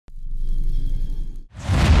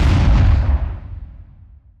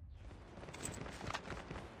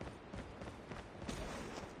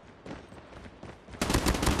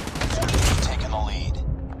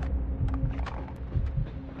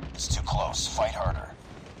fight harder.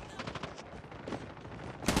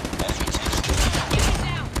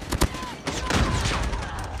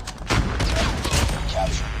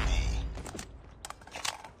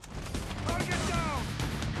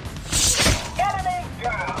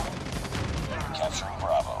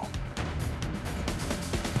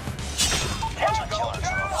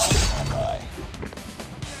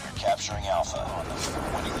 Capturing Alpha on them.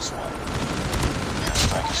 We're winning this one.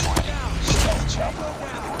 Airstrike is ready. Stealth chopper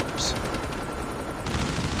awaiting orders.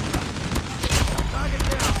 Target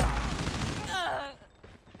down.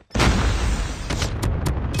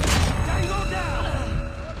 Tango down.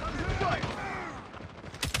 Right.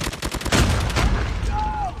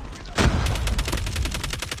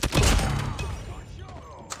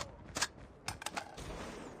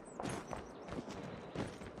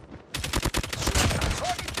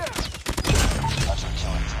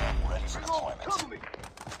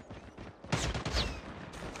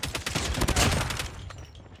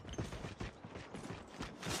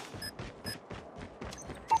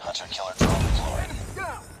 Hunter killer drone deployed.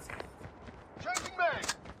 Down. Changing mag.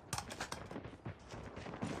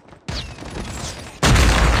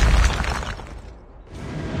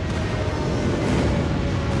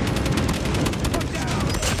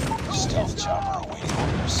 Stealth chopper awaiting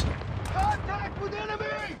orders. Contact with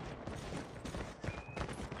enemy!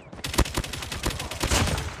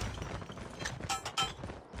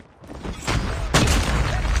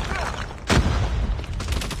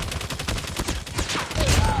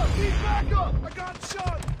 Back up! I got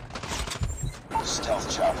shot! Stealth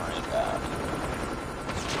chopper inbound.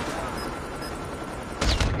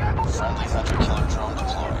 Friendly hunter killer drone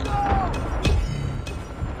deployed.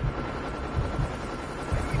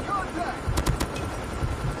 Enemy contact!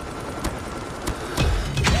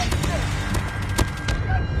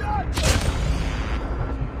 Got shot!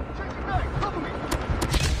 Checking back! Cover me!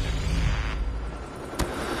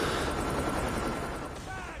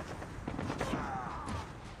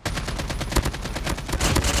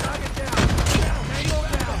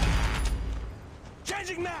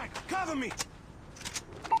 Changing mag! Cover me!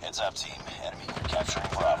 Heads up, team. Enemy capturing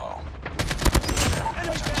Bravo.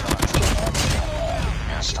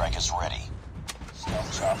 Airstrike is ready.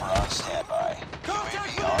 Stealth chopper on standby.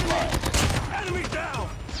 UAV online. Enemy down!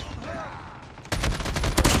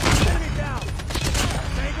 Enemy down!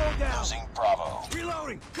 Tango down! Losing Bravo.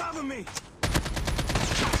 Reloading! Cover me!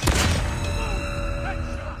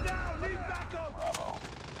 Down! Need backup! Bravo.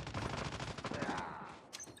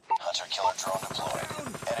 Hunter killer drone deployed.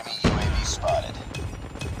 Enemy UAV spotted.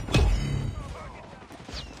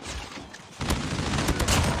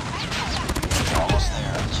 Almost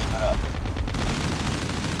there. Keep it up.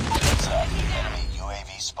 Heads up. Enemy UAV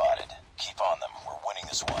spotted. Keep on them. We're winning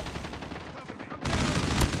this one.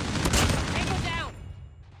 Tango down.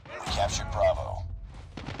 We captured Bravo.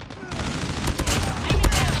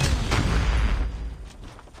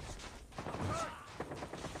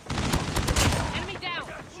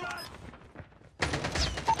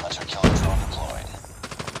 Hunter killer drone deployed.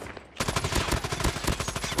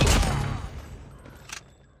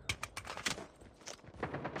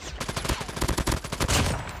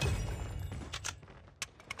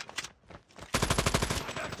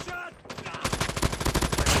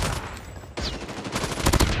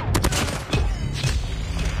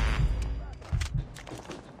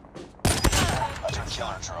 Hunter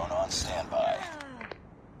killer drone on standby.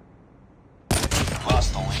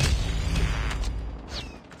 Lost the lead.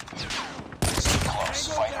 Close,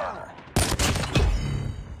 fight harder.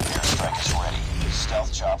 Airstrike is ready.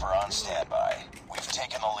 Stealth chopper on standby. We've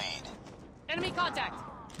taken the lead. Enemy contact.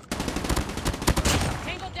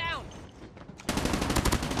 Tango down.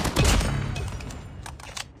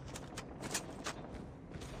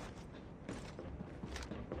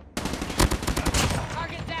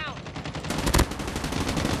 Target down.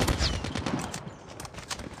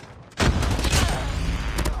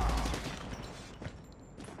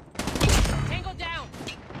 Tango down.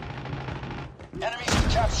 Enemies have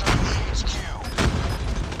captured the HQ.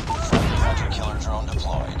 Friendly hunter killer drone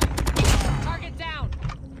deployed. Target down.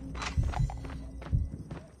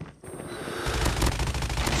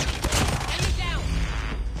 Enemy down.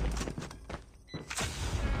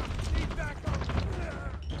 Need backup.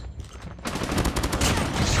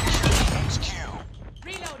 Secure the HQ.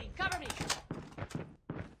 Reloading. Cover me.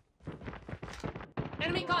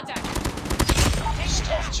 Enemy contact.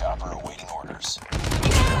 Stealth chopper awaiting orders.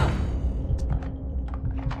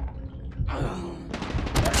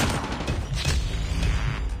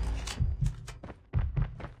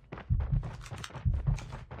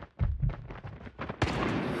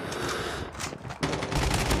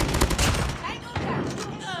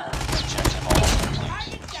 Objective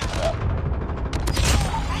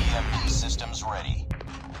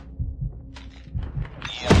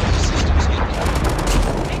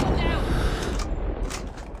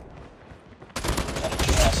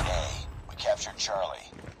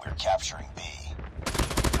Charlie. We're capturing B.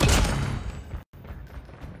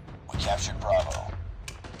 We captured Bravo.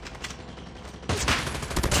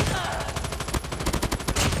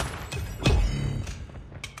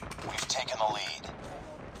 We've taken the lead.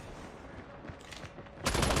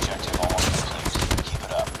 Objective almost complete. Keep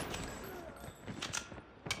it up.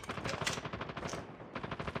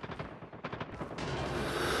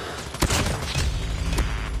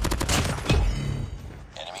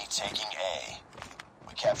 Enemy taking A.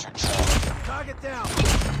 We captured Charlie. Target down.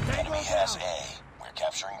 Enemy has A. We're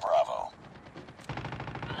capturing Bravo.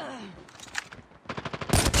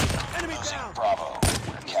 Enemy Losing down. Bravo.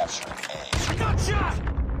 We're capturing A. Got shot.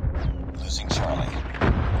 Losing Charlie.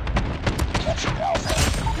 Captured Alpha.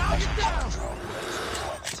 Target down. Drone ready for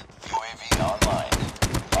deployment. UAV online.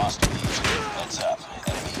 Lost B. Heads up.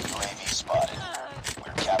 Enemy UAV spotted.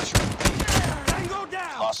 We're capturing B. Tango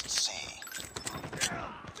down. Lost C.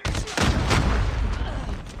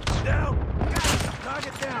 Down.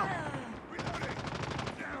 Target down.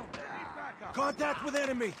 Contact with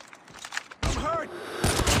enemy. I'm hurt.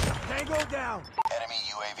 Tango down. Enemy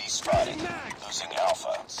UAV spotted. Losing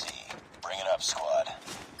Alpha. C. Bring it up, squad.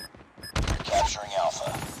 We're capturing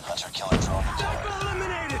Alpha. Hunter-killer drone deployed.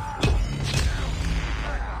 Eliminated.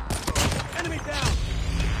 Enemy down.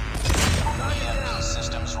 Target AMD down.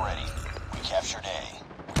 systems ready. We captured A.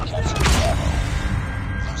 We captured Bravo.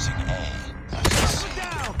 Losing A. Losing C. Tango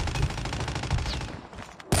down.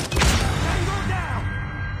 Tango down.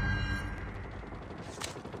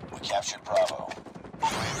 We captured Bravo.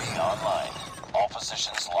 UAV online. All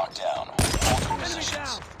positions locked down. Hold your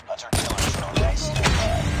positions. Hunter-killer drone on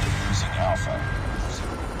standby. Losing Alpha.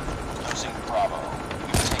 Losing Bravo.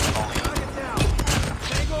 We've taken the lead. Target down.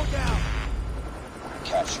 Tango down. We're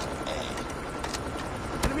capturing A.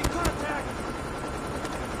 Enemy contact.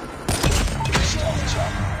 Stealth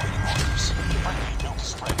chopper awaiting orders. Friendly nuke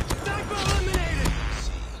spread. Sniper eliminated. C.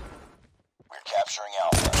 We're capturing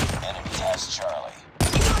Alpha. Enemy has Charlie.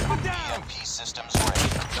 Sniper down. EMP systems ready.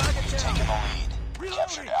 Target We've down. taken the lead. Reloading.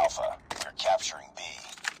 Captured Alpha. We're capturing B.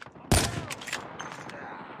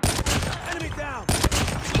 Enemy down.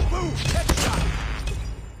 Move. Headshot.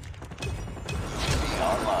 UAV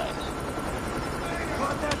online.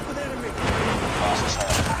 Contact with enemy. Lost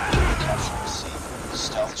Charlie. Capturing C.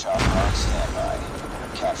 Stealth chopper on standby.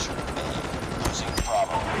 We're capturing A. Losing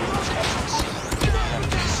Bravo. Capturing C.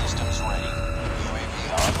 EMP systems ready. UAV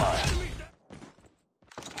online.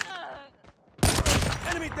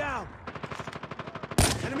 Enemy down.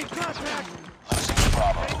 Enemy contact. Losing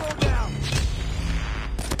Bravo. Tango down.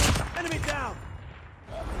 Enemy down.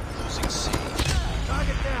 Losing C.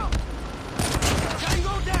 Target down.